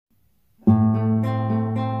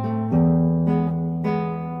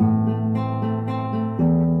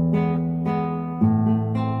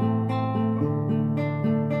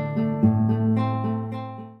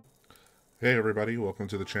everybody, welcome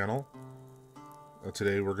to the channel.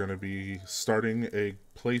 Today we're going to be starting a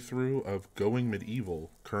playthrough of Going Medieval,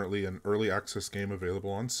 currently an early access game available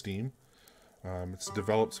on Steam. It's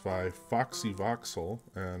developed by Foxy Voxel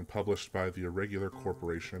and published by the Irregular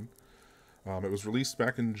Corporation. It was released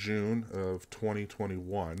back in June of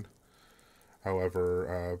 2021.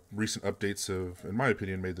 However, recent updates have, in my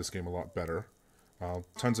opinion, made this game a lot better.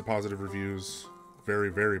 Tons of positive reviews,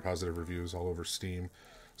 very positive reviews all over Steam.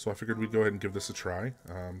 So I figured we'd go ahead and give this a try.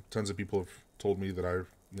 Tons of people have told me that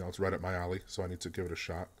it's right up my alley, so I need to give it a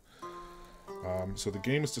shot. So the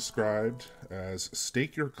game is described as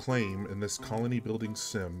stake your claim in this colony building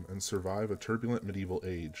sim and survive a turbulent medieval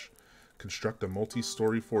age. Construct a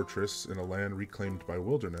multi-story fortress in a land reclaimed by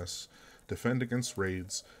wilderness, defend against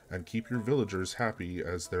raids, and keep your villagers happy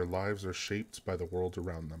as their lives are shaped by the world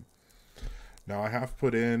around them. Now I have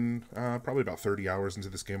put in probably about 30 hours into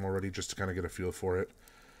this game already just to kind of get a feel for it.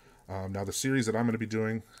 Now the series that I'm going to be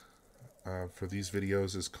doing for these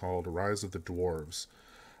videos is called Rise of the Dwarves.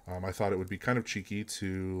 I thought it would be kind of cheeky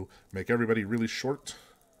to make everybody really short,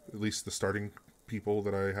 at least the starting people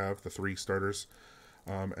that I have, the 3 starters,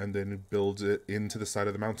 and then build it into the side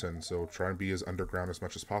of the mountain. So try and be as underground as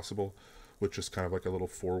much as possible, with just kind of like a little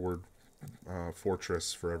forward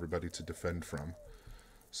fortress for everybody to defend from.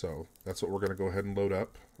 So that's what we're going to go ahead and load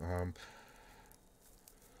up.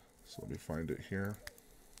 So let me find it here.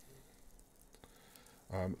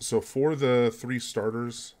 So for the 3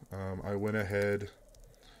 starters, I went ahead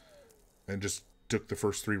and just took the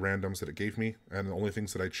first 3 randoms that it gave me, and the only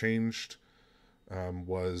things that I changed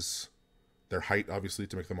was their height, obviously,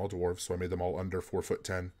 to make them all dwarves. So I made them all under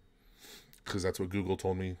 4'10", because that's what Google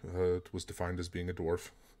told me was defined as being a dwarf.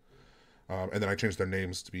 And then I changed their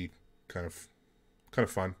names to be kind of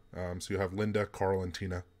fun. So you have Linda, Carl, and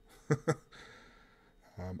Tina.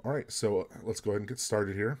 All right, so let's go ahead and get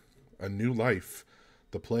started here. A new life.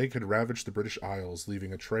 The plague had ravaged the British Isles,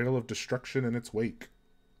 leaving a trail of destruction in its wake.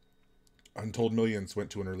 Untold millions went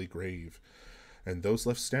to an early grave, and those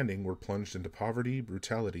left standing were plunged into poverty,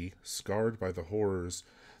 brutality, scarred by the horrors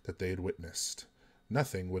that they had witnessed.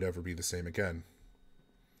 Nothing would ever be the same again.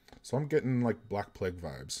 So I'm getting like Black Plague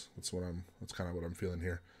vibes. That's kind of what I'm feeling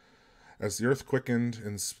here. As the earth quickened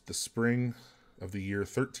in the spring of the year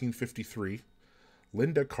 1353,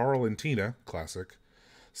 Linda, Carl, and Tina, classic,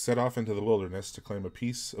 set off into the wilderness to claim a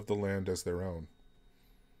piece of the land as their own,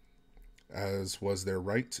 as was their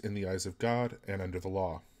right in the eyes of God and under the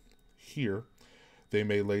law. Here, they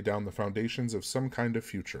may lay down the foundations of some kind of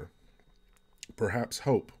future. Perhaps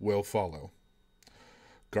hope will follow.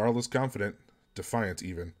 Garl is confident, defiant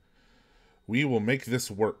even. We will make this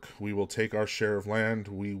work. We will take our share of land,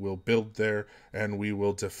 we will build there, and we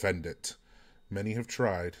will defend it. Many have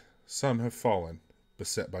tried, some have fallen,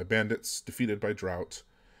 beset by bandits, defeated by drought,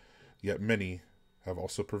 yet many have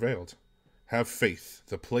also prevailed. Have faith.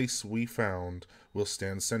 The place we found will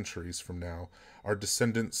stand centuries from now. Our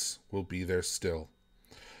descendants will be there still.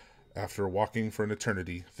 After walking for an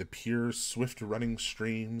eternity, the pure, swift-running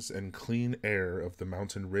streams and clean air of the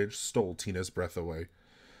mountain ridge stole Tina's breath away.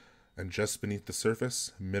 And just beneath the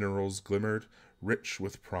surface, minerals glimmered, rich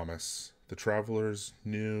with promise. The travelers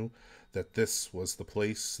knew that this was the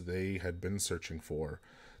place they had been searching for.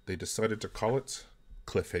 They decided to call it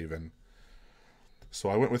Cliffhaven. So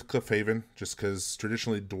I went with Cliffhaven just because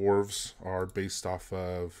traditionally dwarves are based off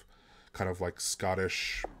of kind of like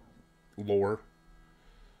Scottish lore.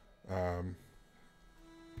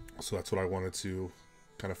 So that's what I wanted to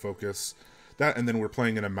kind of focus. That, and then we're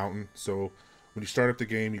playing in a mountain. So when you start up the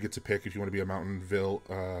game, you get to pick if you want to be a mountain,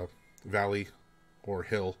 valley, or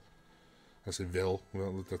hill. I say Ville.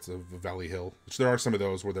 Well, that's a valley hill. Which there are some of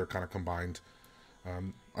those where they're kind of combined.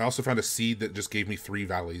 I also found a seed that just gave me 3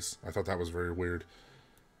 valleys. I thought that was very weird.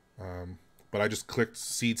 But I just clicked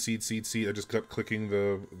seed. I just kept clicking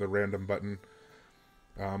the random button.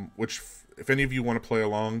 Which, if any of you want to play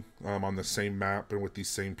along on the same map and with these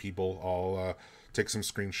same people, I'll take some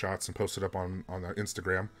screenshots and post it up on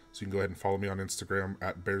Instagram. So you can go ahead and follow me on Instagram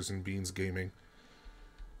at Bears and Beans Gaming.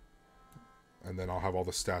 And then I'll have all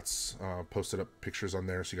the stats posted up, pictures on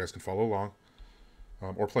there, so you guys can follow along.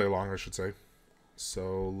 Or play along, I should say.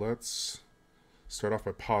 So let's start off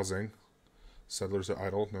by pausing. Settlers are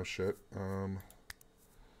idle, no shit.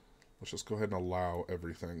 Let's just go ahead and allow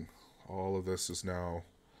everything. All of this is now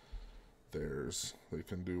theirs. They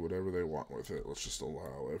can do whatever they want with it. Let's just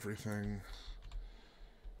allow everything.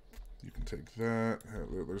 You can take that.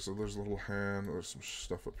 There's a little hand. There's some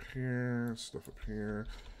stuff up here.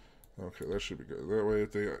 Okay, that should be good. That way,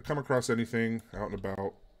 if they come across anything out and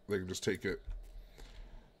about, they can just take it.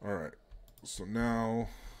 Alright. So now,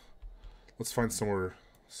 let's find somewhere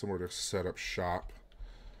somewhere to set up shop.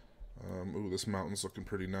 Ooh, this mountain's looking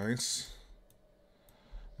pretty nice.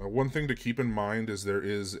 Now, one thing to keep in mind is there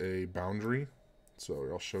is a boundary. So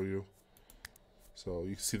I'll show you. So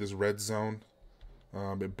you can see this red zone.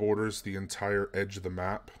 It borders the entire edge of the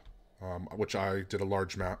map, which I did a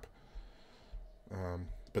large map.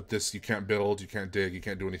 But this, you can't build, you can't dig, you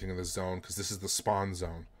can't do anything in this zone because this is the spawn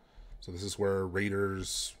zone. So this is where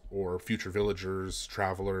raiders or future villagers,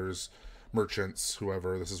 travelers, merchants,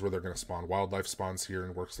 whoever, this is where they're going to spawn. Wildlife spawns here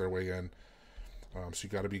and works their way in. So you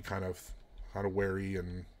got to be kind of wary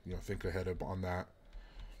and think ahead on that.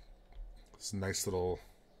 It's a nice little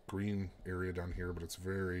green area down here, but it's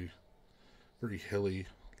very, very hilly.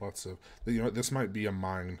 Lots of this might be a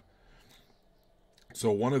mine. So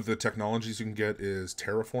one of the technologies you can get is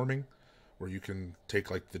terraforming, where you can take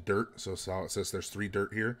like the dirt. So it says there's 3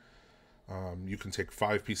 dirt here. You can take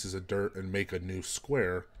 5 pieces of dirt and make a new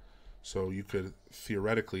square. So you could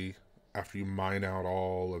theoretically, after you mine out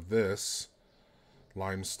all of this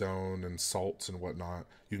limestone and salts and whatnot,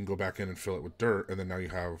 you can go back in and fill it with dirt, and then now you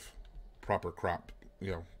have proper crop,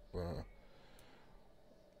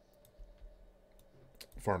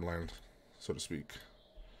 farmland, so to speak.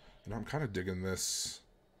 I'm kind of digging this.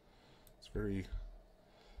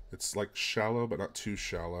 It's like shallow, but not too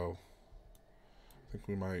shallow. I think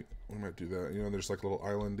we might do that. There's like a little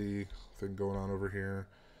islandy thing going on over here.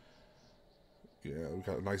 Yeah, we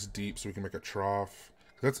got a nice deep, so we can make a trough.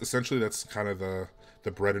 That's kind of the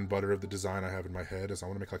bread and butter of the design I have in my head. Is I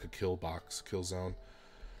want to make like a kill zone,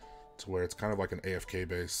 to where it's kind of like an AFK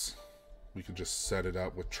base. We can just set it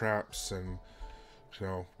up with traps, and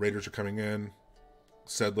raiders are coming in.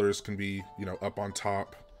 Settlers can be up on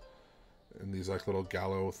top, and these like little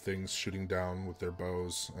gallows things shooting down with their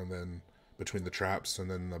bows, and then between the traps and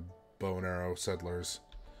then the bow and arrow settlers,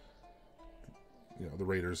 the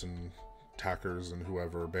raiders and attackers and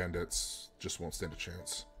whoever, bandits, just won't stand a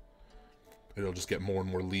chance. It'll just get more and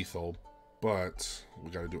more lethal, but we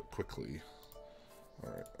got to do it quickly.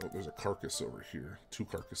 All right. Oh, there's a carcass over here. 2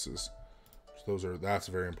 carcasses. That's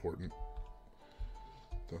very important.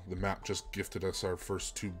 The map just gifted us our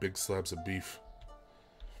first 2 big slabs of beef.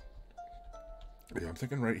 Yeah, I'm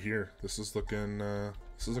thinking right here. This is looking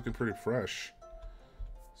pretty fresh.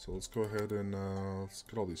 So let's go ahead and let's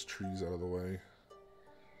get all these trees out of the way.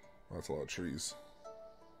 Oh, that's a lot of trees.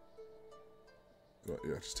 But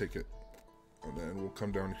yeah, just take it. And then we'll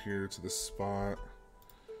come down here to this spot.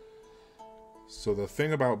 So the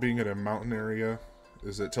thing about being in a mountain area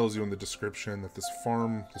is it tells you in the description that this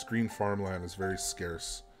green farmland is very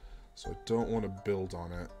scarce. So I don't want to build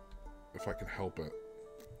on it if I can help it.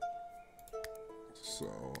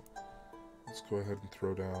 So let's go ahead and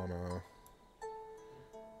throw down a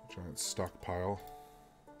giant stockpile.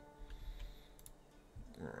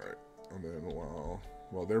 Alright, and then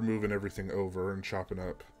while they're moving everything over and chopping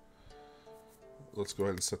up, let's go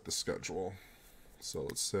ahead and set the schedule. So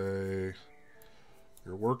let's say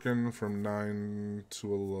you're working from 9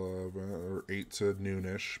 to 11, or 8 to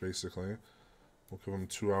noonish, basically. We'll give them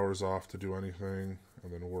 2 hours off to do anything,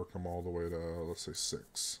 and then work them all the way to, let's say,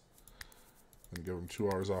 6. And give them 2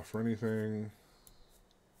 hours off for anything.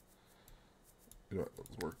 Let's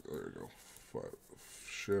work, there you go. 5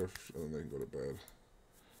 shift, and then they can go to bed.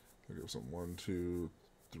 I'll give them 1, 2,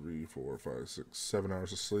 3, 4, 5, 6, 7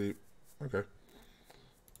 hours of sleep. Okay.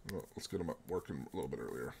 Well, let's get them up working a little bit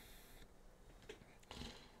earlier.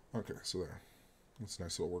 Okay, so there. That's a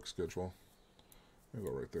nice little work schedule. I'll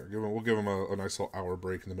go right there. We'll give them a nice little hour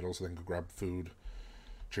break in the middle so they can go grab food,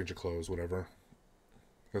 change of clothes, whatever.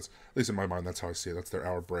 That's, at least in my mind, that's how I see it. That's their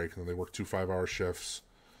hour break, and then they work 2 5-hour shifts.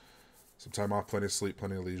 Some time off, plenty of sleep,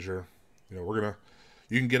 plenty of leisure.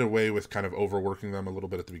 You can get away with kind of overworking them a little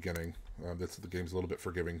bit at the beginning. The game's a little bit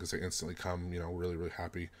forgiving because they instantly come, really, really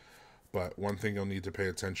happy. But one thing you'll need to pay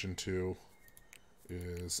attention to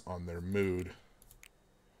is on their mood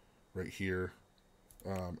right here.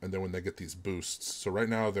 And then when they get these boosts. So right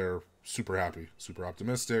now they're super happy, super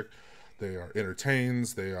optimistic. They are entertained.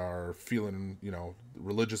 They are feeling,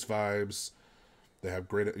 religious vibes. They have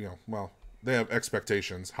great, they have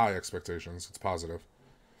expectations, high expectations. It's positive,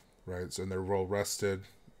 right? So, and they're well rested.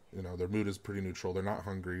 Their mood is pretty neutral. They're not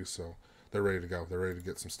hungry, so they're ready to go. They're ready to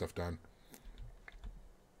get some stuff done.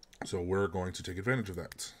 So we're going to take advantage of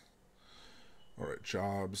that. All right,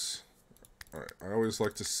 jobs. All right, I always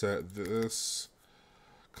like to set this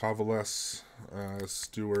Cavales,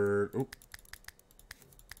 Steward,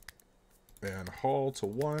 and Hall to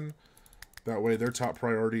 1. That way their top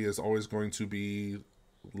priority is always going to be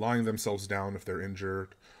lying themselves down if they're injured,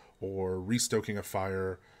 or restoking a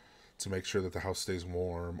fire to make sure that the house stays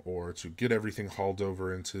warm, or to get everything hauled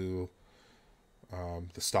over into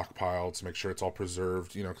the stockpile to make sure it's all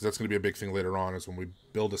preserved, you know, because that's going to be a big thing later on is when we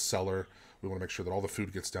build a cellar, we want to make sure that all the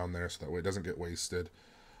food gets down there so that way it doesn't get wasted,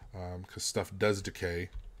 because stuff does decay.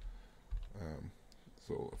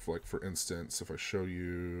 So if, like, for instance, if I show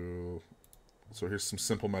you, so here's some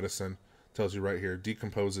simple medicine, tells you right here,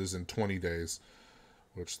 decomposes in 20 days,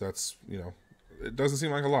 which that's, you know, it doesn't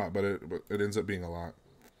seem like a lot, but it ends up being a lot.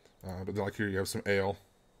 But like here you have some ale.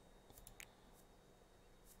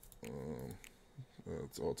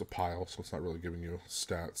 It's a pile, so it's not really giving you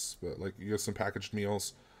stats. But like you get some packaged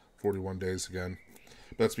meals, 41 days again.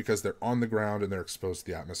 But that's because they're on the ground and they're exposed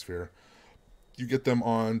to the atmosphere. You get them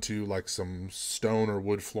onto like some stone or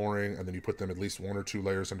wood flooring, and then you put them at least 1 or 2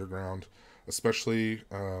 layers underground. Especially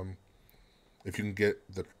if you can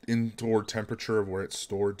get the indoor temperature of where it's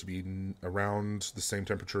stored to be around the same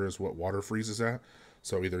temperature as what water freezes at.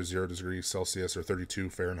 So either 0 degrees Celsius or 32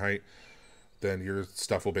 Fahrenheit. Then your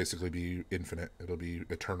stuff will basically be infinite. It'll be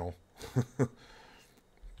eternal. So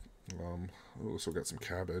we got some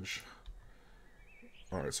cabbage.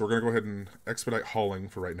 Alright, so we're going to go ahead and expedite hauling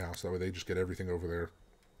for right now, so that way they just get everything over there.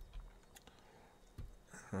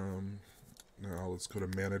 Now let's go to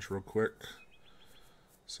manage real quick.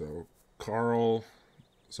 So Carl,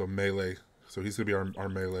 so melee. So he's going to be our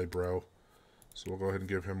melee bro. So we'll go ahead and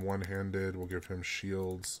give him one-handed. We'll give him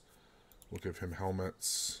shields. We'll give him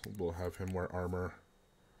helmets. We'll have him wear armor.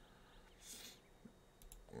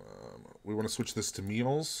 We want to switch this to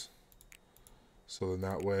meals. So then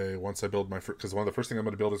that way, once I build my... Because one of the first things I'm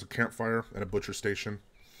going to build is a campfire and a butcher station.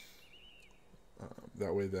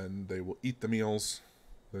 That way then they will eat the meals.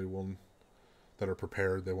 They will... that are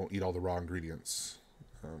prepared. They won't eat all the raw ingredients.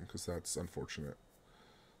 Because that's unfortunate.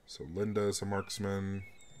 So Linda is a marksman.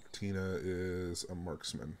 Tina is a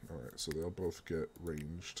marksman. Alright, so they'll both get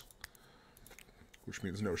ranged. Which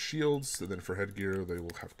means no shields. And then for headgear, they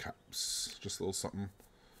will have caps. Just a little something.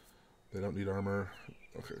 They don't need armor.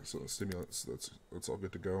 Okay, so the stimulants, that's all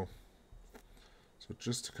good to go. So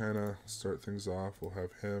just to kind of start things off, we'll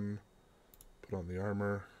have him put on the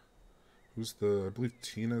armor. Who's the... I believe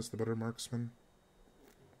Tina is the better marksman.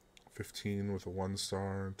 15 with a 1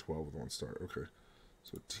 star and 12 with a 1 star. Okay.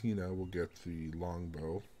 So Tina will get the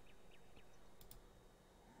longbow.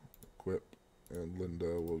 Equip. And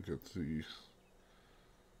Linda will get the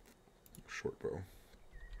short bow.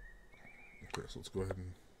 Okay, so let's go ahead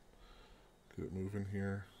and get it moving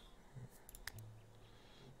here.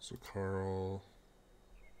 So Carl...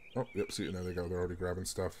 Oh, yep, see, there they go. They're already grabbing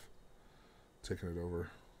stuff. Taking it over.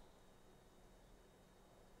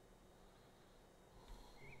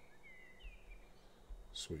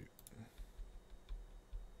 Sweet.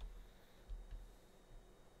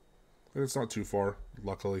 And it's not too far,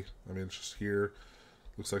 luckily. I mean, it's just here.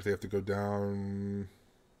 Looks like they have to go down...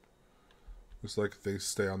 Looks like if they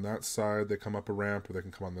stay on that side, they come up a ramp, or they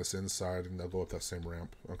can come on this inside, and they'll go up that same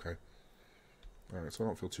ramp. Okay. Alright, so I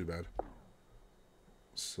don't feel too bad.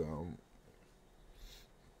 So...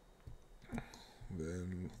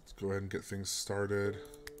 then, let's go ahead and get things started.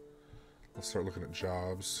 Let's start looking at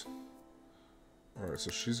jobs. Alright,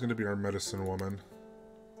 so she's going to be our medicine woman.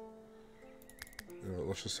 You know,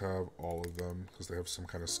 let's just have all of them, because they have some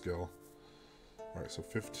kind of skill. Alright, so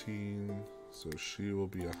 15. So she will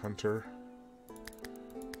be a hunter.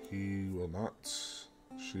 He will not.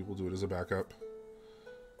 She will do it as a backup.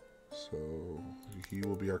 So he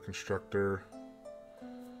will be our constructor.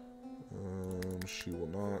 She will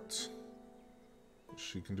not.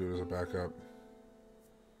 She can do it as a backup.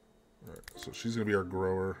 Alright, so she's going to be our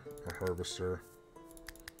grower, our harvester.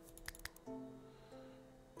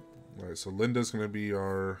 Alright, so Linda's going to be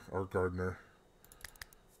our gardener.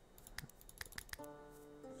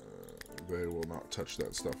 They will not touch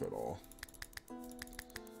that stuff at all.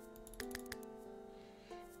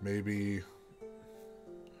 Maybe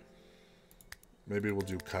we'll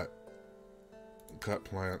do cut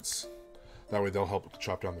plants. That way they'll help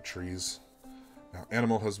chop down the trees. Now,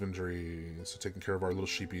 animal husbandry, so taking care of our little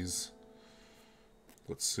sheepies.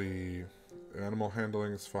 Let's see. Animal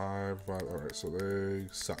handling is 5. Alright, so they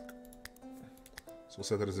suck. So we'll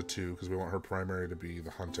set that as a 2, because we want her primary to be the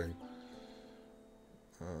hunting.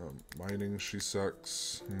 Mining, she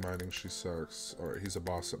sucks. Mining, she sucks. Alright, he's a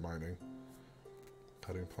boss at mining.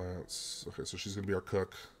 Cutting plants. Okay, so she's going to be our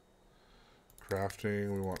cook.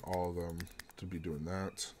 Crafting, we want all of them to be doing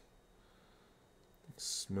that.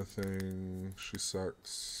 Smithing, she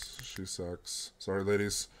sucks. She sucks. Sorry,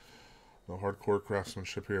 ladies. No hardcore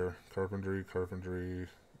craftsmanship here. Carpentry.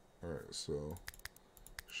 Alright, so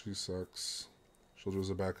she sucks. She'll do it as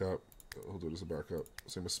a backup. He'll do it as a backup.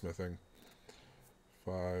 Same with smithing.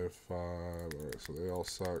 5. Alright, so they all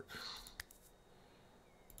suck.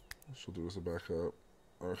 she'll do as a backup.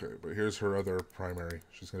 Okay, but here's her other primary.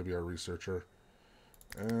 She's going to be our researcher.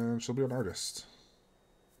 And she'll be an artist.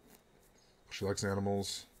 She likes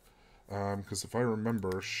animals. Because if I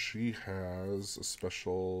remember, she has a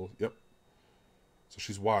special... Yep. So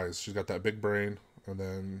she's wise. She's got that big brain. And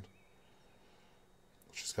then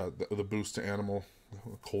she's got the boost to animal.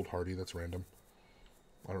 Cold hardy, that's random.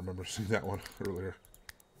 I don't remember seeing that one earlier.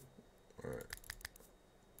 Alright.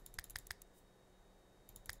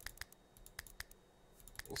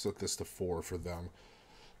 We'll set this to 4 for them.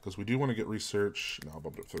 Because we do want to get research... No, I'll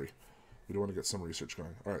bump it up 3. We do want to get some research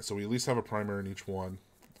going. Alright, so we at least have a primary in each one.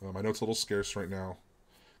 I know it's a little scarce right now.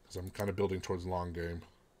 Because I'm kind of building towards long game.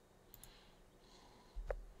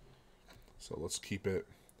 So let's keep it.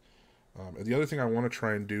 And the other thing I want to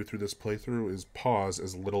try and do through this playthrough is pause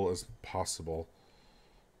as little as possible.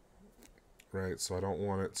 Right, so I don't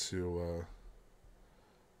want it to...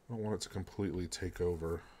 I don't want it to completely take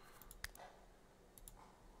over.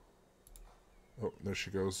 Oh, there she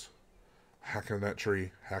goes. Hacking that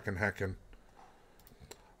tree. Hacking.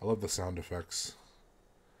 I love the sound effects.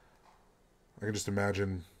 I can just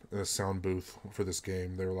imagine in a sound booth for this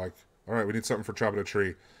game. They were like, alright, we need something for chopping a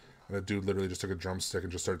tree. And a dude literally just took a drumstick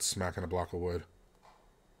and just started smacking a block of wood.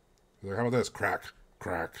 He's like, how about this? Crack.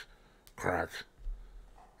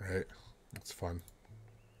 Right? It's fun.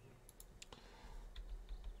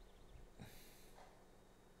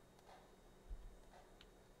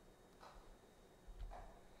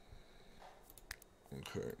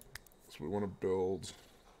 Okay, so we want to build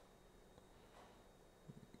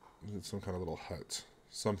some kind of little hut.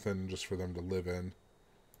 Something just for them to live in.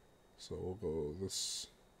 So we'll go this.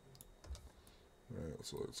 Alright,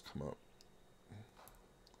 so let's come up.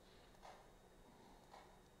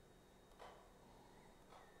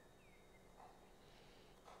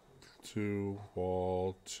 Two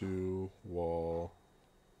wall.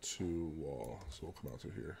 So we'll come out to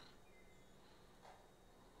here.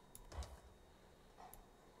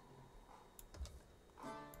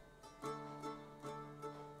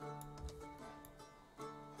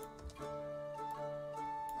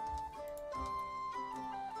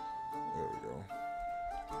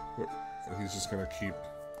 And he's just going to keep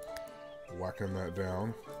whacking that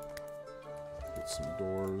down. Get some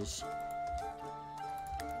doors.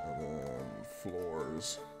 And then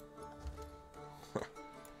floors. I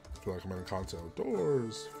feel like I'm in Kanto.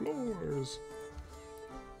 Doors, floors.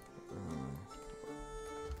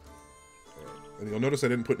 And you'll notice I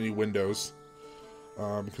didn't put any windows.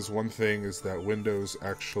 Because one thing is that windows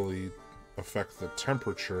actually affect the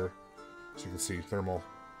temperature. So you can see thermal.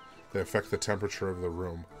 They affect the temperature of the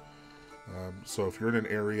room. So if you're in an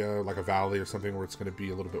area like a valley or something where it's going to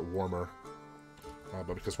be a little bit warmer,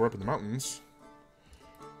 but because we're up in the mountains,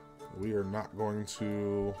 we are not going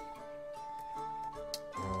to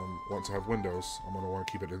want to have windows. I'm going to want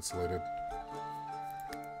to keep it insulated.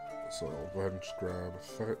 So go ahead and just grab a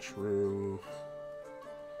thatch roof.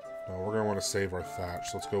 No, we're going to want to save our thatch,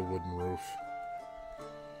 so let's go wooden roof.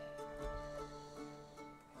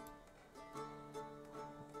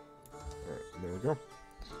 Alright, there we go.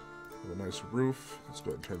 Have a nice roof. Let's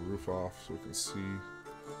go ahead and turn the roof off so we can see.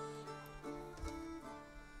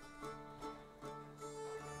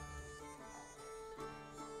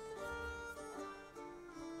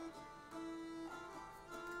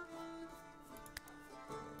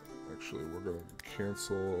 Actually, we're going to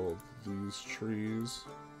cancel these trees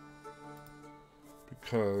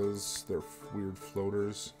because they're weird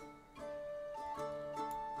floaters.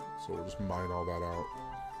 So we'll just mine all that out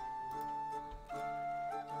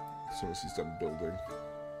as soon as he's done building.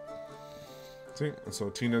 See? And so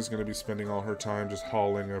Tina's going to be spending all her time just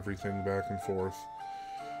hauling everything back and forth.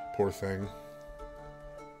 Poor thing.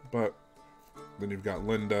 But then you've got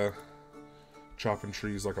Linda chopping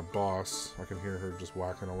trees like a boss. I can hear her just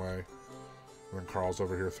whacking away. And then Carl's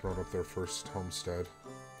over here throwing up their first homestead.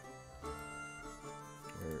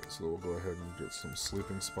 Alright, so we'll go ahead and get some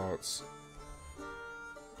sleeping spots.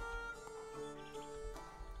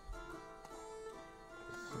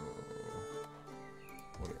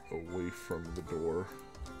 Away from the door.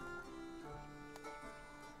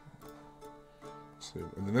 So,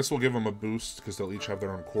 and then this will give them a boost because they'll each have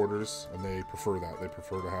their own quarters, and they prefer that. They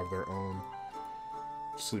prefer to have their own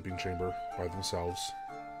sleeping chamber by themselves.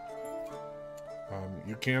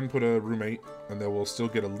 You can put a roommate, and they will still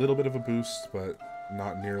get a little bit of a boost, but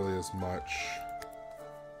not nearly as much.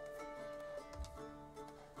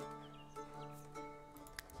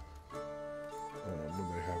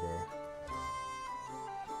 When they have a...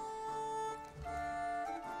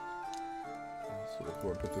 So we'll go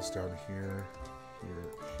and put this down here,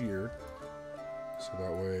 here. So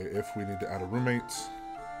that way, if we need to add a roommate,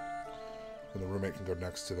 And the roommate can go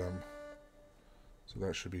next to them. So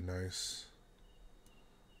that should be nice.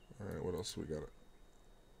 Alright, what else we got?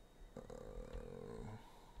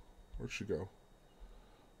 Where'd she go?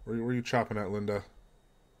 Where are you chopping at, Linda?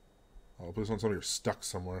 Oh, please don't tell me you're stuck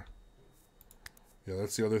somewhere. Yeah,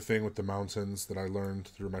 that's the other thing with the mountains that I learned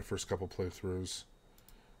through my first couple playthroughs.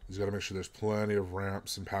 You got to make sure there's plenty of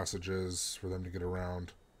ramps and passages for them to get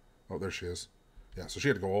around. Oh, there she is. Yeah, so she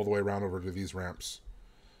had to go all the way around over to these ramps.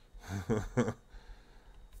 Yeah,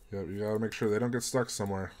 you got to make sure they don't get stuck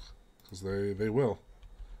somewhere. Because they will.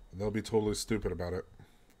 And they'll be totally stupid about it.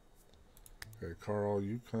 Okay, Carl,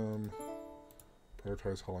 you come.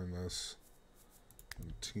 Prioritize hauling this.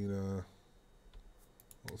 And Tina.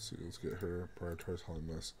 Let's see, let's get her. Prioritize hauling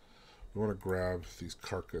this. We want to grab these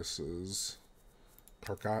carcasses.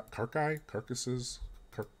 Carcasses?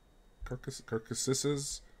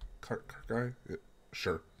 Carcasses?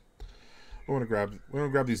 Sure. We want to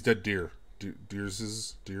grab these dead deer.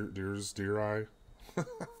 Deers.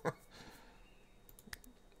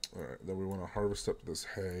 Alright, then we want to harvest up this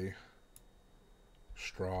hay.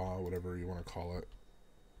 Straw, whatever you want to call it.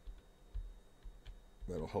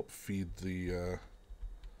 That'll help feed the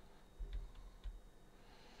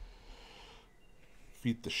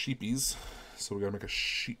sheepies. So we gotta make a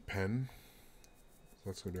sheep pen. So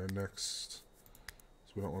that's gonna be our next.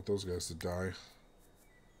 So we don't want those guys to die.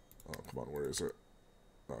 Oh, come on, where is it?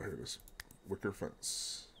 Oh, here it is. Wicker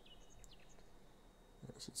fence. So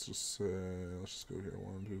let's just say, let's just go here.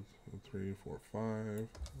 1, 2, 3, 4, 5.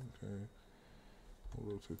 Okay.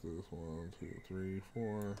 We'll rotate this. 1, 2, 3,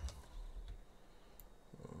 4.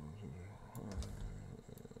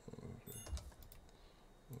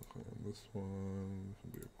 Okay, and this one can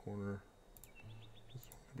be a corner. This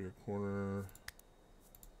one can be a corner.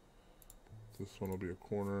 This one will be a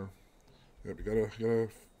corner. Yep, you gotta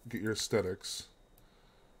get your aesthetics.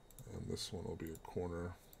 And this one will be a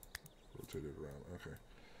corner. Rotate it around. Okay.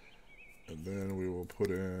 And then we will put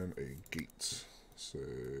in a gate. Say,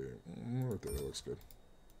 right there, that looks good.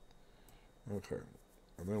 Okay.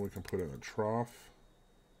 And then we can put in a trough.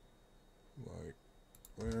 Like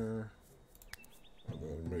there. And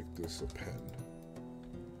then make this a pen.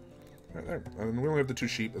 Right there. And we only have the 2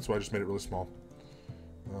 sheep, that's why I just made it really small.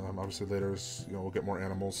 Obviously later, we'll get more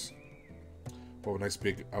animals. We'll have a nice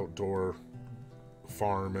big outdoor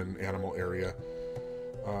farm and animal area.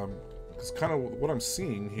 Because kind of what I'm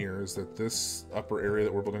seeing here is that this upper area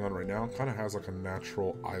that we're building on right now kind of has like a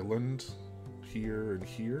natural island here and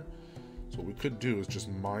here. So what we could do is just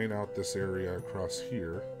mine out this area across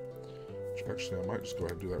here. Which actually I might just go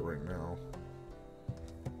ahead and do that right now.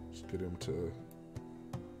 Just get him to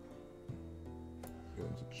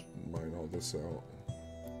mine all this out.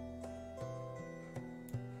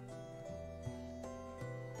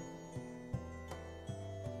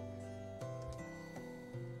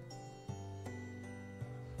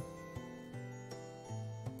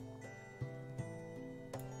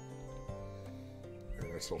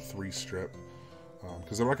 Nice little 3 strip.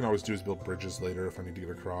 Because what I can always do is build bridges later if I need to get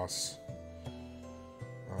across.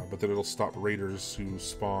 But then it'll stop raiders who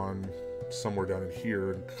spawn somewhere down in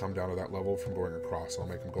here and come down to that level from going across. I'll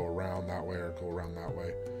make them go around that way or go around that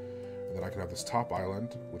way. And then I can have this top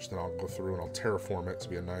island, which then I'll go through and I'll terraform it to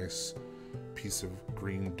be a nice piece of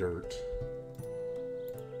green dirt.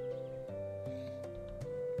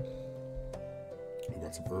 We've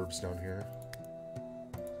got some herbs down here.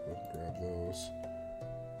 Go ahead and grab those.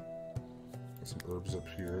 Got some herbs up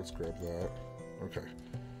here. Let's grab that. Okay.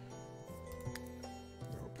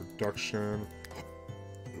 Now production.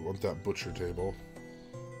 We want that butcher table.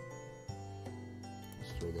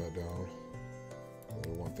 Let's throw that down. And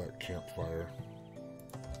we want that campfire.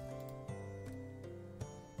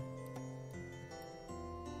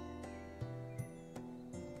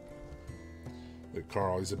 Hey,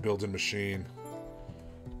 Carl, he's a building machine.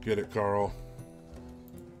 Get it, Carl.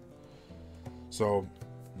 So,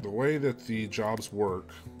 the way that the jobs work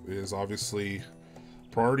is obviously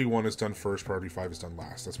priority 1 is done first, priority 5 is done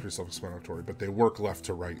last. That's pretty self-explanatory, but they work left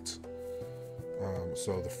to right.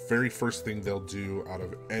 So the very first thing they'll do out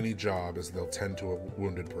of any job is they'll tend to a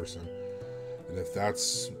wounded person. And if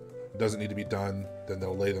that's doesn't need to be done, then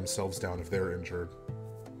they'll lay themselves down if they're injured,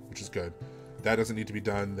 which is good. If that doesn't need to be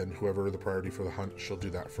done, then whoever the priority for the hunt, she'll do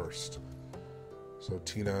that first. So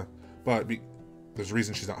Tina, there's a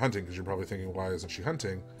reason she's not hunting, because you're probably thinking, why isn't she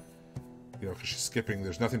hunting? Because she's skipping.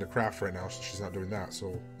 There's nothing to craft right now, so she's not doing that.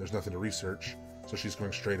 So there's nothing to research. So she's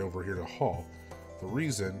going straight over here to haul. The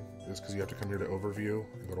reason is because you have to come here to overview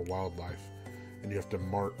and go to wildlife. And you have to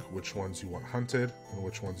mark which ones you want hunted and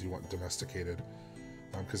which ones you want domesticated.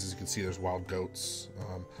 Because as you can see, there's wild goats.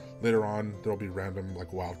 Later on, there'll be random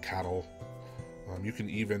like wild cattle You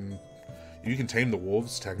can tame the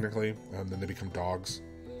wolves technically, and then they become dogs.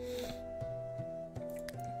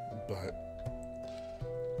 But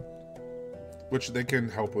which they can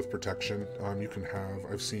help with protection. You can have,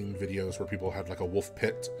 I've seen videos where people had like a wolf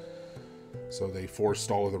pit, so they forced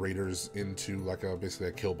all of the raiders into like basically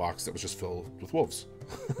a kill box that was just filled with wolves.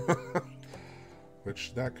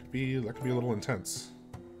 Which that could be a little intense.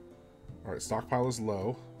 All right, stockpile is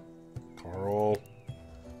low. Carl,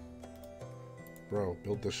 bro,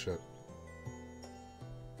 build this shit.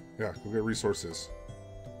 Yeah, go get resources.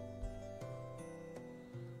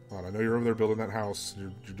 I know you're over there building that house.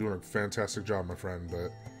 You're doing a fantastic job, my friend,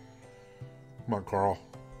 but come on, Carl.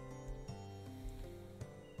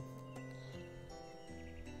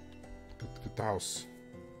 Get the house.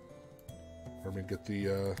 Or I mean, get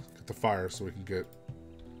the fire so we can get.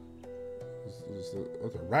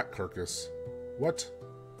 The rat carcass. What?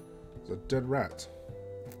 It's a dead rat.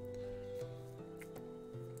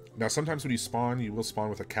 Now, sometimes when you spawn, you will spawn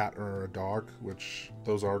with a cat or a dog, which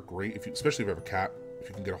those are great, especially if you have a cat. If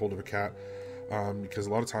you can get a hold of a cat, because a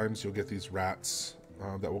lot of times you'll get these rats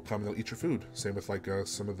that will come and they'll eat your food. Same with like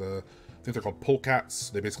some of the, I think they're called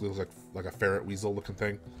polecats. They basically look like a ferret weasel looking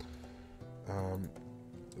thing.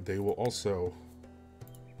 They will also,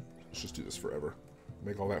 let's just do this forever,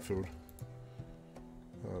 make all that food.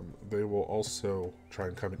 They will also try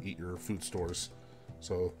and come and eat your food stores.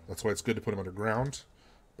 So that's why it's good to put them underground.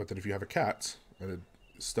 But then if you have a cat, and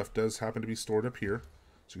stuff does happen to be stored up here,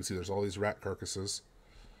 so you can see there's all these rat carcasses.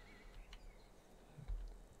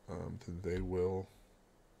 Then they will...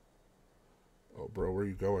 Oh, bro, where are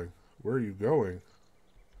you going? Where are you going?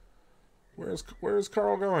 Where is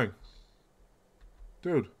Carl going?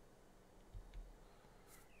 Dude.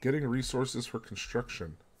 Getting resources for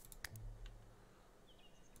construction.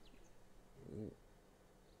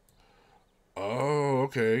 Oh,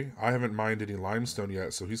 okay. I haven't mined any limestone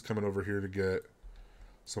yet, so he's coming over here to get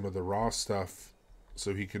some of the raw stuff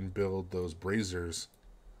so he can build those braziers.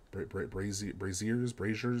 Braziers? I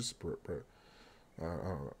don't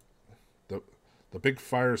know. The big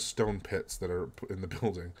fire stone pits that are in the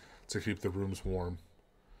building to keep the rooms warm.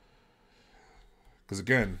 Because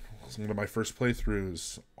again, it's one of my first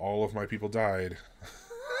playthroughs. All of my people died.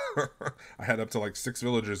 I had up to like 6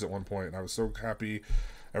 villagers at one point, and I was so happy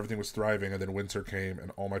everything was thriving, and then winter came,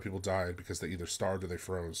 and all my people died because they either starved or they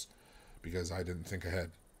froze. Because I didn't think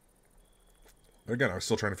ahead. But again, I was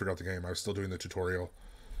still trying to figure out the game. I was still doing the tutorial.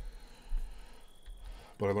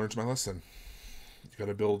 But I learned my lesson. You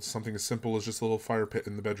gotta build something as simple as just a little fire pit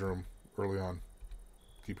in the bedroom early on.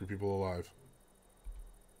 Keep your people alive.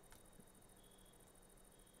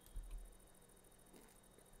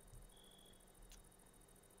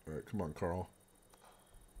 Alright, come on, Carl.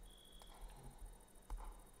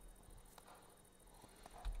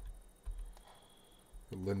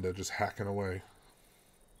 Linda just hacking away.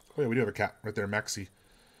 Oh yeah, we do have a cat right there, Maxie.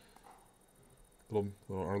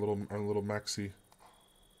 Our little Maxie.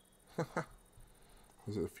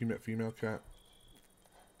 Was it a female cat?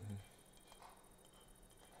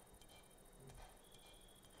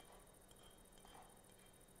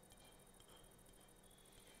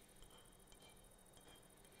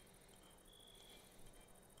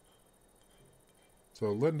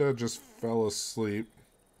 So Linda just fell asleep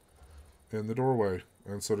in the doorway,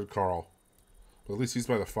 and so did Carl. But at least he's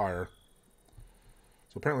by the fire.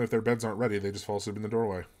 So apparently if their beds aren't ready, they just fall asleep in the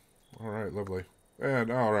doorway. Alright, lovely.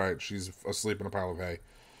 And, alright, she's asleep in a pile of hay.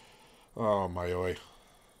 Oh, my oi.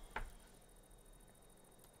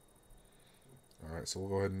 Alright, so we'll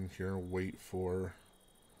go ahead and here and wait for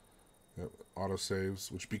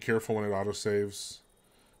autosaves. Which, be careful when it autosaves.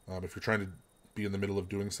 If you're trying to be in the middle of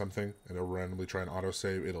doing something, and it'll randomly try and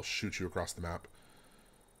autosave, it'll shoot you across the map.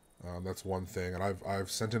 That's one thing, and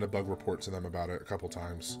I've sent in a bug report to them about it a couple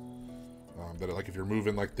times. That like if you're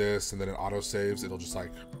moving like this and then it autosaves, it'll just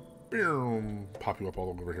like boom, pop you up all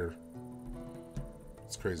over here.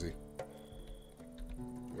 It's crazy.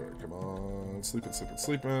 Alright, come on, sleeping.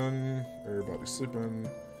 Everybody's sleeping.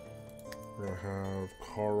 We're gonna have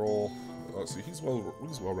Carl. Oh, see, he's well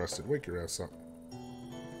rested. Wake your ass up.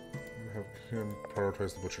 Have him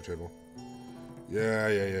prioritize the butcher table. Yeah.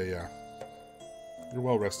 You're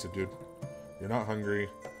well rested, dude. You're not hungry.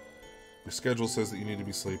 Your schedule says that you need to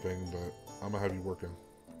be sleeping, but I'm gonna have you working.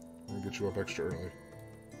 I'm gonna get you up extra early.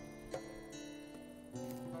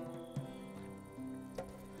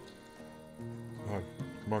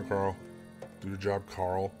 Come on, Carl. Do your job,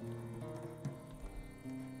 Carl.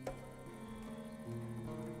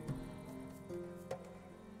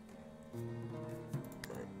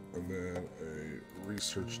 And then a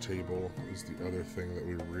research table is the other thing that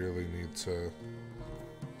we really need to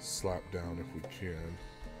slap down if we can.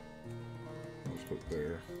 Let's put it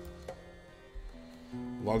there.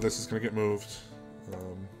 A lot of this is going to get moved.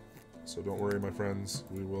 So don't worry, my friends.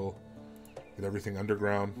 We will get everything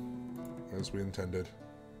underground as we intended.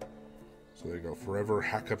 So there you go. Forever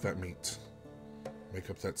hack up that meat. Make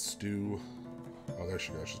up that stew. Oh, there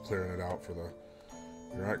she goes. She's clearing it out for the...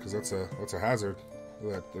 You're right, because that's a hazard.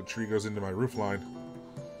 That the tree goes into my roof line.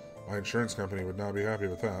 My insurance company would not be happy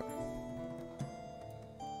with that.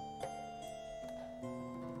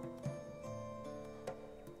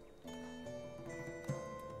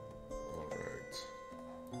 Alright.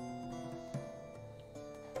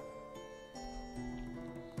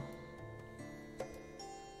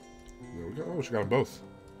 There we go. Oh, she got them both.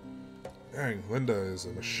 Dang, Linda is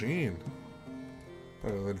a machine.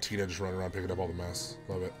 And then Tina just running around picking up all the mess.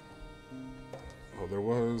 Love it. Oh, there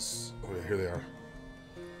was... Oh, yeah, here they are.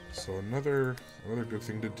 So another good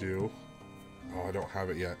thing to do... Oh, I don't have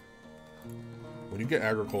it yet. When you get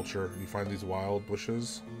agriculture and you find these wild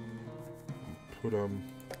bushes, you put them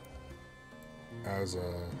as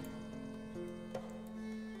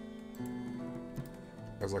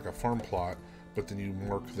like a farm plot, but then you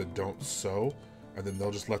mark the don't sow, and then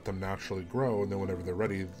they'll just let them naturally grow, and then whenever they're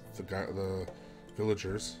ready, the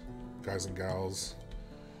villagers, guys and gals,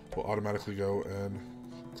 will automatically go and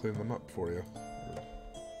clean them up for you.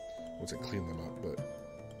 I won't say clean them up, but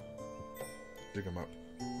dig them up.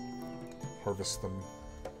 Harvest them.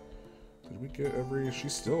 Did we get every... She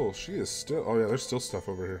is still... Oh yeah, there's still stuff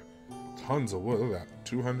over here. Tons of wood. Look at that.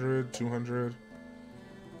 200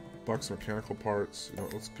 bucks mechanical parts. You know,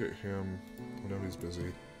 let's get him. I know he's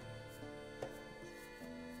busy.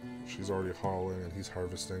 She's already hauling and he's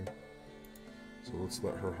harvesting. So let's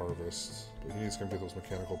let her harvest. But he needs to come get those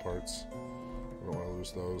mechanical parts. I don't want to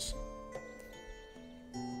lose those.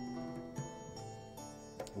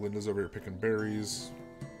 Linda's over here picking berries.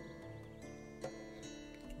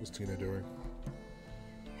 What's Tina doing?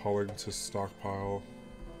 Hauling to stockpile.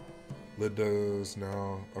 Linda's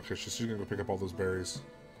now... Okay, she's gonna go pick up all those berries.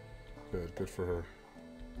 Good for her.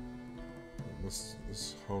 And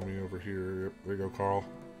this homie over here. Yep, there you go, Carl.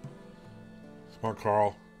 Come on,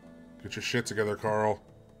 Carl. Get your shit together, Carl.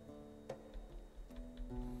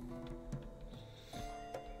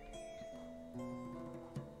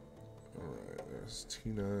 Alright, there's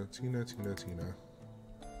Tina. What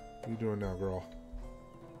are you doing now, girl?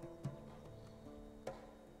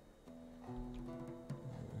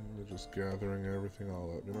 We're just gathering everything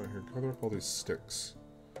all up. You know, here, gather up all these sticks.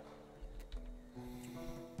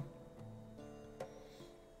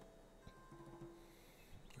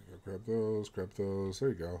 Grab those. There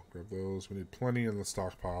you go. Grab those. We need plenty in the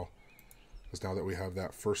stockpile. Because now that we have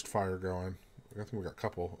that first fire going, I think we got a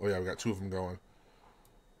couple. Oh yeah, we got 2 of them going.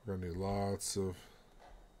 We're gonna need lots of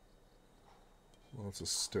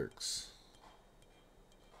sticks.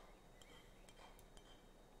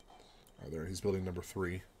 Oh, there. He's building number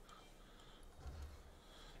 3.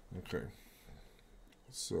 Okay.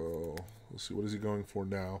 So let's see. What is he going for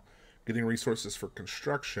now? Getting resources for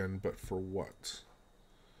construction, but for what?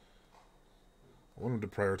 I want him to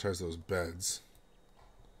prioritize those beds.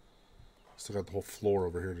 Still got the whole floor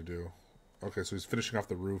over here to do. Okay, so he's finishing off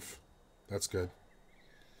the roof. That's good.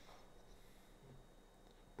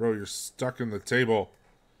 Bro, you're stuck in the table.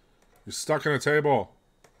 You're stuck in a table.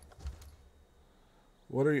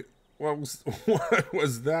 What are you... What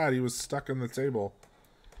was that? He was stuck in the table.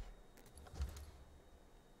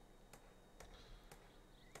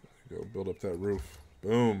 There you go, build up that roof.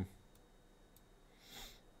 Boom.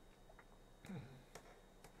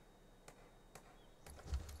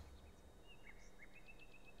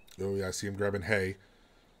 Oh yeah, I see him grabbing hay.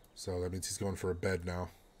 So that means he's going for a bed now.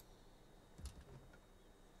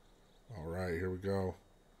 Alright, here we go.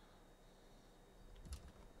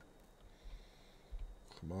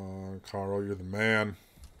 Come on, Carl, you're the man.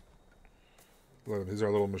 Look at him, he's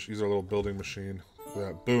our little building machine. Look at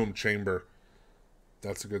that. Boom, chamber.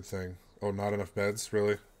 That's a good thing. Oh, not enough beds?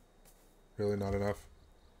 Really? Really not enough?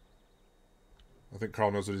 I think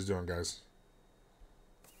Carl knows what he's doing, guys.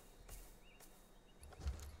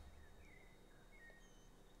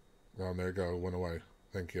 Oh, there you go. It went away.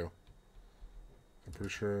 Thank you. I'm pretty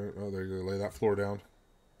sure... Oh, there you go. Lay that floor down.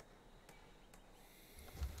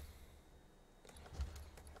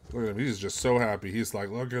 Look at him. He's just so happy. He's like,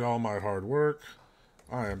 look at all my hard work.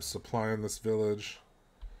 I am supplying this village.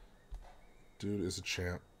 Dude is a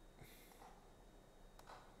champ.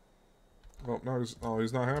 Oh, no,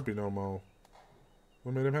 he's not happy no more.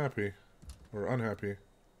 What made him happy? Or unhappy?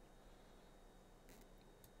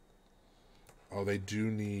 Oh, they do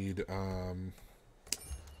need, that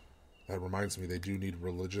reminds me, they do need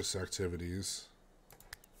religious activities.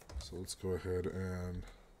 So let's go ahead and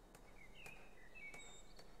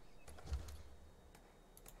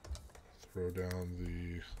throw down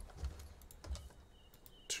the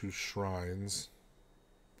 2 shrines.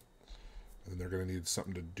 And they're going to need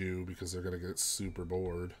something to do because they're going to get super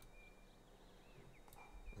bored.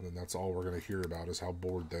 And then that's all we're going to hear about is how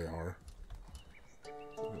bored they are.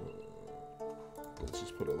 Let's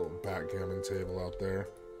just put a little backgammon table out there.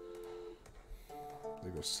 They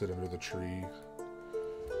go sit under the tree.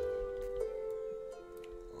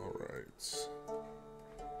 Alright.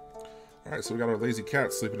 Alright, so we got our lazy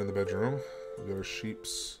cat sleeping in the bedroom. We got our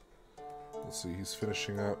sheeps. Let's see, he's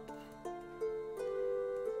finishing up.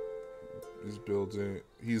 He's building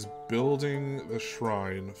the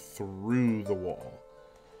shrine through the wall.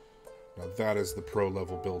 Now that is the pro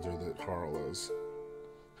level builder that Carl is.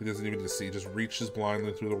 He doesn't even need to see, he just reaches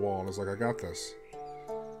blindly through the wall and is like, I got this.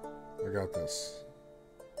 I got this.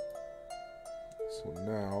 So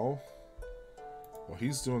now, well,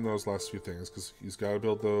 he's doing those last few things because he's got to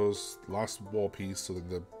build those last wall piece so that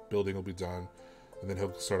the building will be done, and then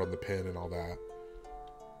he'll start on the pin and all that.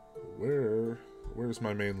 Where's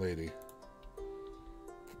my main lady?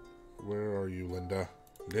 Where are you, Linda?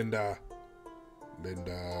 Linda.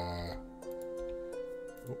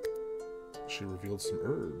 Oh, she revealed some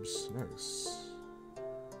herbs. Nice.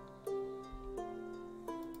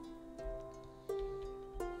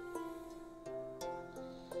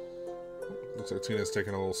 Looks like Tina's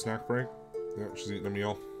taking a little snack break. Yeah, she's eating a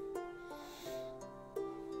meal.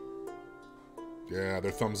 Yeah,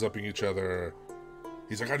 they're thumbs-upping each other.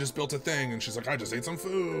 He's like, I just built a thing. And she's like, I just ate some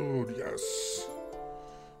food. Yes.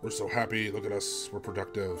 We're so happy. Look at us. We're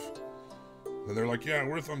productive. And they're like, yeah,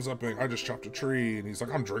 we're thumbs-upping. I just chopped a tree. And he's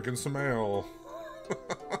like, I'm drinking some ale.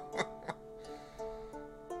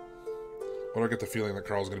 But I get the feeling that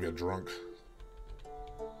Carl's going to be a drunk.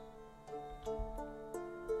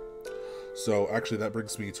 So, actually, that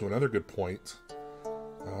brings me to another good point.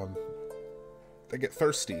 They get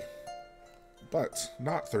thirsty. But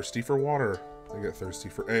not thirsty for water. They get thirsty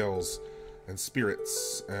for ales and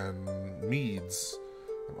spirits and meads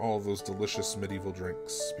and all of those delicious medieval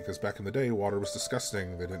drinks. Because back in the day, water was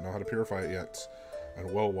disgusting. They didn't know how to purify it yet. And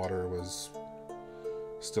well water was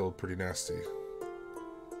still pretty nasty.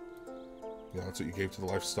 You know, that's what you gave to the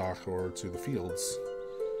livestock or to the fields.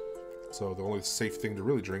 So the only safe thing to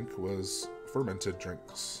really drink was fermented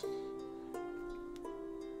drinks.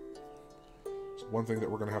 So one thing that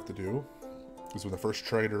we're going to have to do is when the first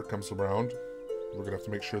trader comes around, we're going to have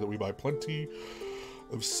to make sure that we buy plenty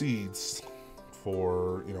of seeds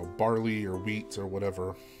for, you know, barley or wheat or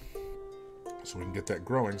whatever, so we can get that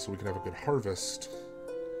growing so we can have a good harvest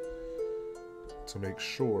to make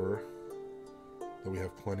sure that we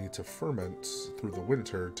have plenty to ferment through the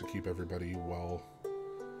winter to keep everybody well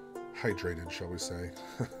hydrated, shall we say.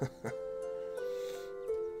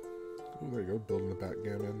 Oh, there you go, building the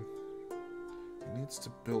backgammon. He needs to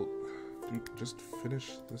build... Dude, just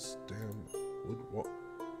finish this damn wood wall.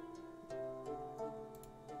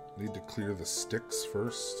 Need to clear the sticks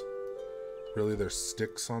first. Really, there's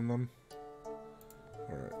sticks on them?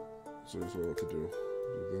 Alright, so here's what I have to do.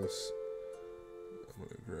 Do this. I'm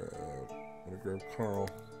gonna grab Carl.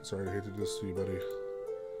 Sorry, I hate to do this to you, buddy.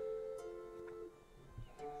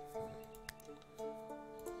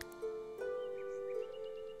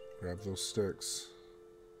 Grab those sticks.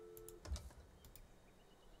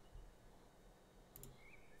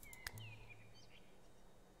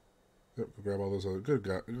 Yep, grab all those other good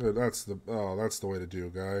guys. Good, that's the way to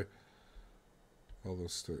do, guy. All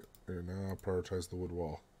those sticks. Here, now prioritize the wood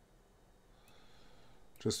wall.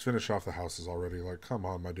 Just finish off the houses already. Like, come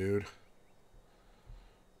on, my dude.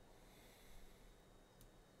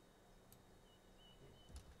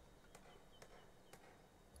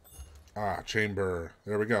 Ah, chamber.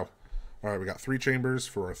 There we go. Alright, we got 3 chambers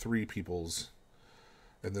for our 3 peoples.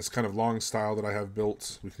 In this kind of long style that I have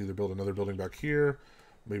built, we can either build another building back here,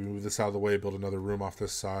 maybe move this out of the way, build another room off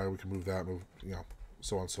this side, we can move that, move, you know,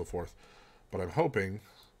 so on and so forth. But I'm hoping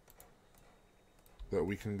that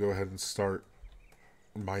we can go ahead and start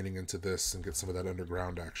mining into this and get some of that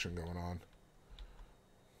underground action going on.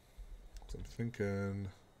 So I'm thinking,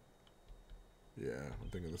 yeah, I'm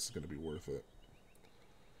thinking this is going to be worth it.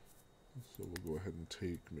 So we'll go ahead and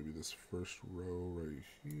take maybe this first row right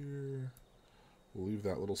here. We'll leave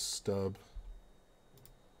that little stub.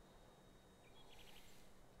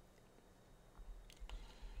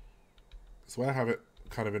 So I have it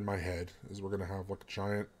kind of in my head is we're going to have like a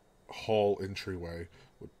giant hall entryway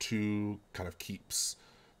with 2 kind of keeps.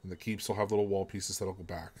 And the keeps will have little wall pieces that'll go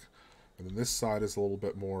back. And then this side is a little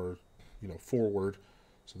bit more, you know, forward.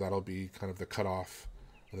 So that'll be kind of the cutoff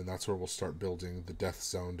And then that's where we'll start building the death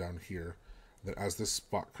zone down here. And then as this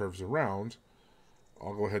spot curves around,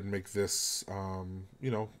 I'll go ahead and make this,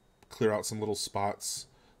 clear out some little spots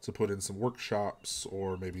to put in some workshops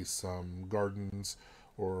or maybe some gardens,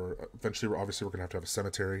 or eventually, obviously, we're going to have a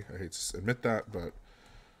cemetery. I hate to admit that, but,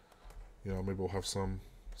 maybe we'll have something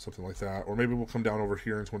like that. Or maybe we'll come down over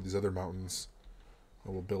here into one of these other mountains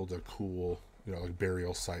and we'll build a cool, like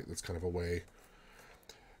burial site that's kind of away.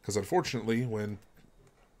 Because unfortunately, when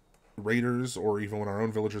raiders or even when our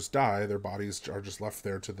own villagers die, their bodies are just left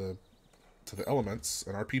there to the elements,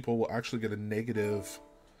 and our people will actually get a negative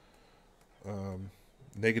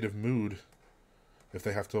mood if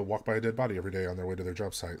they have to walk by a dead body every day on their way to their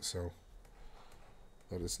job site. So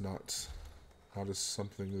that is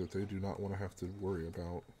something that they do not want to have to worry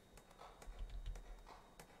about.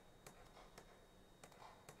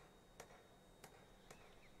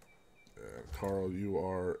 And Carl, you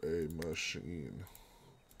are a machine.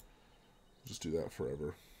 Just do that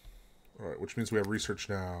forever. Alright, which means we have research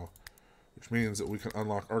now. Which means that we can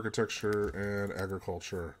unlock architecture and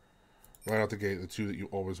agriculture. Right out the gate, the two that you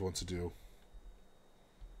always want to do.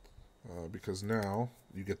 Because now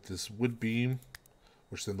you get this wood beam,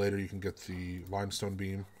 which then later you can get the limestone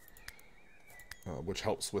beam, which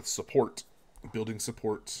helps with support, building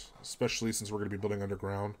support, especially since we're going to be building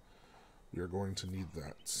underground. We are going to need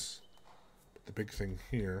that. But the big thing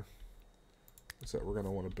here is that we're going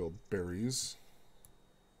to want to build berries.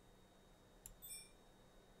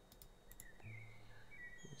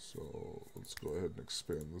 So let's go ahead and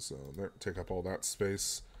expand the zone there. Take up all that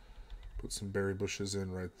space. Put some berry bushes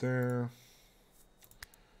in right there.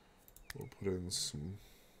 We'll put in some.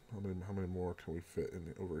 How many more can we fit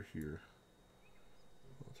in over here?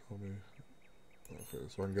 Tell me. Okay,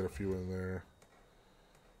 so I can get a few in there.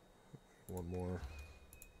 One more,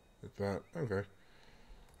 like that. Okay.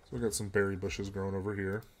 So we got some berry bushes growing over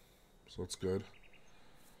here, so that's good.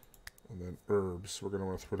 And then herbs. We're gonna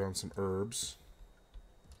want to throw down some herbs.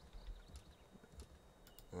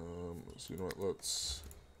 So you know what, let's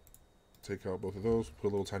take out both of those, put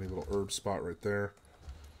a little tiny little herb spot right there.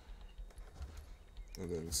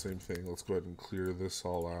 And then the same thing, let's go ahead and clear this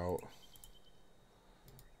all out.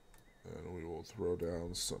 And we will throw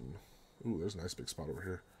down some, ooh, there's a nice big spot over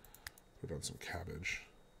here. Put down some cabbage.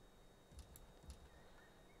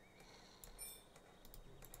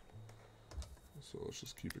 So let's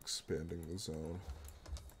just keep expanding the zone.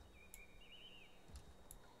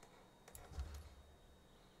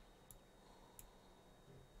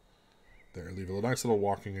 There, leave a nice little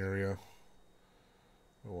walking area.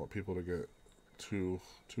 I don't want people to get too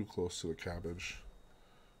close to the cabbage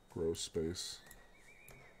grow space.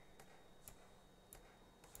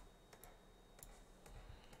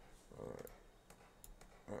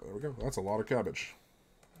 Alright, there we go. That's a lot of cabbage.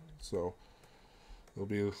 So it'll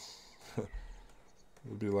be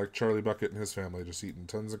it'll be like Charlie Bucket and his family just eating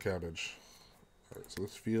tons of cabbage. Alright, so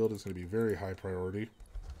this field is going to be very high priority.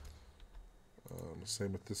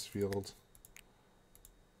 Same with this field.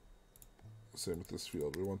 Same with this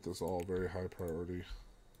field. We want this all very high priority.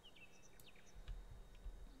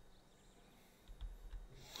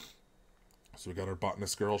 So we got our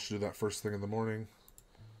botanist girl. She'll do that first thing in the morning.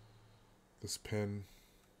 This pen.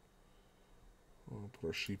 We'll put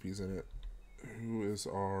our sheepies in it. Who is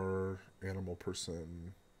our animal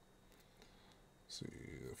person? Let's see.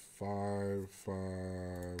 5,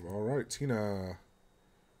 5. Alright, Tina.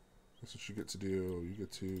 That's what you get to do. You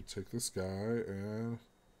get to take this guy and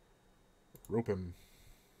rope him.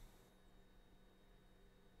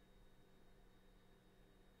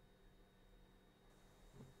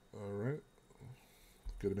 Alright.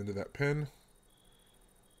 Get him into that pen.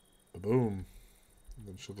 Boom. And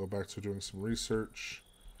then she'll go back to doing some research.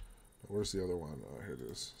 Where's the other one? Oh, here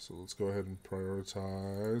it is. So let's go ahead and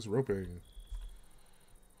prioritize roping.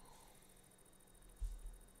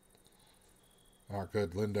 Ah,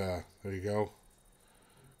 good. Linda. There you go.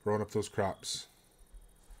 Growing up those crops.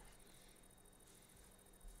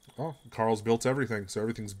 Oh, Carl's built everything. So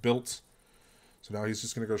everything's built. So now he's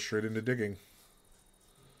just going to go straight into digging.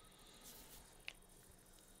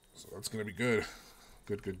 So that's going to be good.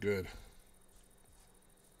 Good, good, good.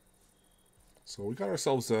 So we got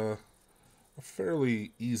ourselves a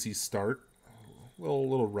fairly easy start. A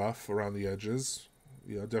little rough around the edges.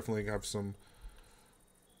 Yeah, definitely have some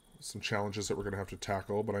challenges that we're going to have to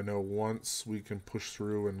tackle, but I know once we can push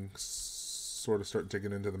through and sort of start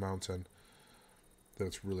digging into the mountain, that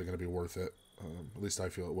it's really going to be worth it. At least I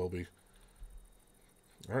feel it will be.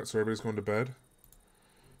 Alright, so everybody's going to bed.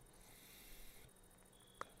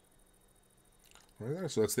 Right there,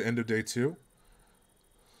 so that's the end of day 2.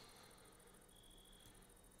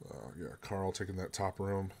 Yeah, Carl taking that top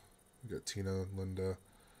room. We got Tina and Linda.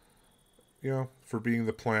 You know, for being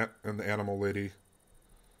the plant and the animal lady,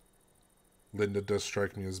 Linda does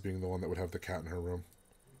strike me as being the one that would have the cat in her room.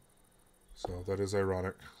 So that is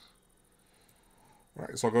ironic.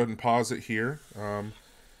 Alright, so I'll go ahead and pause it here.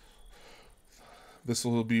 This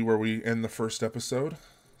will be where we end the first episode.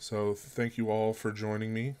 So thank you all for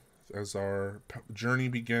joining me as our journey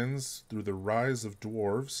begins through the rise of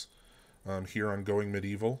dwarves here on Going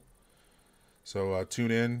Medieval. So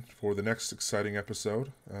tune in for the next exciting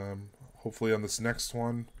episode. Hopefully on this next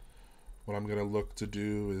one, what I'm going to look to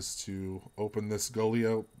do is to open this gully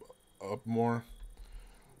up more,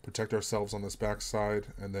 protect ourselves on this backside,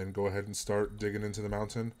 and then go ahead and start digging into the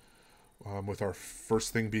mountain, with our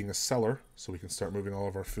first thing being a cellar, so we can start moving all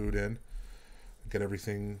of our food in, get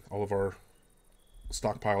everything, all of our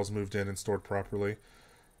stockpiles moved in and stored properly,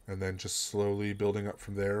 and then just slowly building up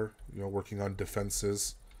from there, you know, working on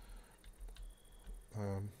defenses.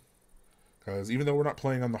 Because even though we're not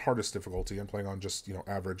playing on the hardest difficulty, I'm playing on just, you know,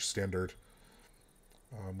 average, standard,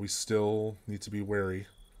 we still need to be wary,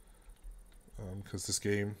 because this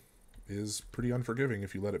game is pretty unforgiving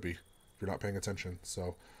if you let it be, if you're not paying attention.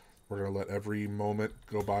 So we're going to let every moment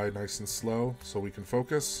go by nice and slow so we can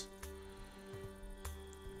focus.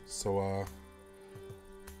 So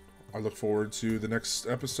I look forward to the next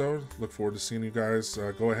episode. Look forward to seeing you guys.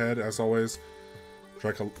 Go ahead, as always,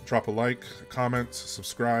 drop a like, comment,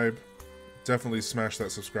 subscribe. Definitely smash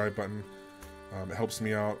that subscribe button. It helps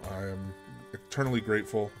me out. I am eternally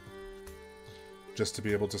grateful just to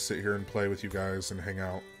be able to sit here and play with you guys and hang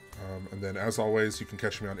out. And then, as always, you can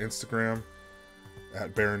catch me on Instagram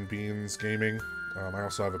at Baron Beans Gaming. I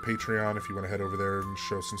also have a Patreon if you want to head over there and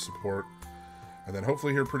show some support. And then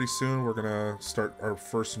hopefully here pretty soon we're going to start our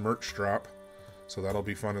first merch drop. So that'll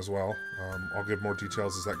be fun as well. I'll give more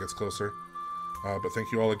details as that gets closer. But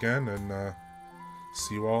thank you all again, and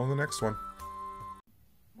see you all in the next one.